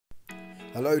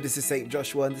Hello, this is St.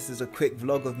 Joshua and this is a quick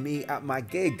vlog of me at my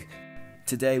gig.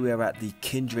 Today we are at the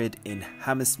Kindred in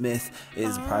Hammersmith. It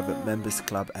is a private members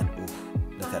club and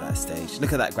ooh, look at that stage.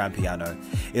 Look at that grand piano.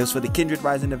 It was for the Kindred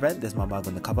Rising event. There's my mug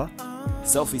on the cover.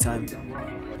 Selfie time. Do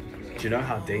you know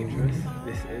how dangerous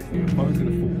this is? Your phone's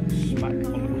gonna fall smack on the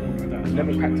corner of that.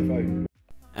 Never cracked a phone.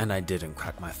 And I didn't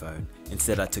crack my phone.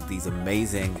 Instead I took these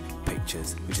amazing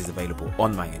pictures, which is available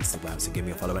on my Instagram, so give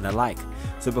me a follow and a like.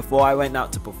 So before I went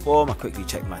out to perform, I quickly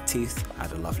checked my teeth. I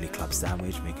had a lovely club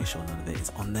sandwich, making sure none of it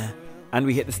is on there. And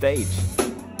we hit the stage.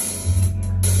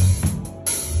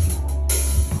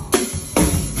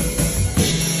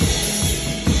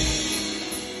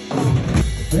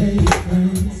 Baby.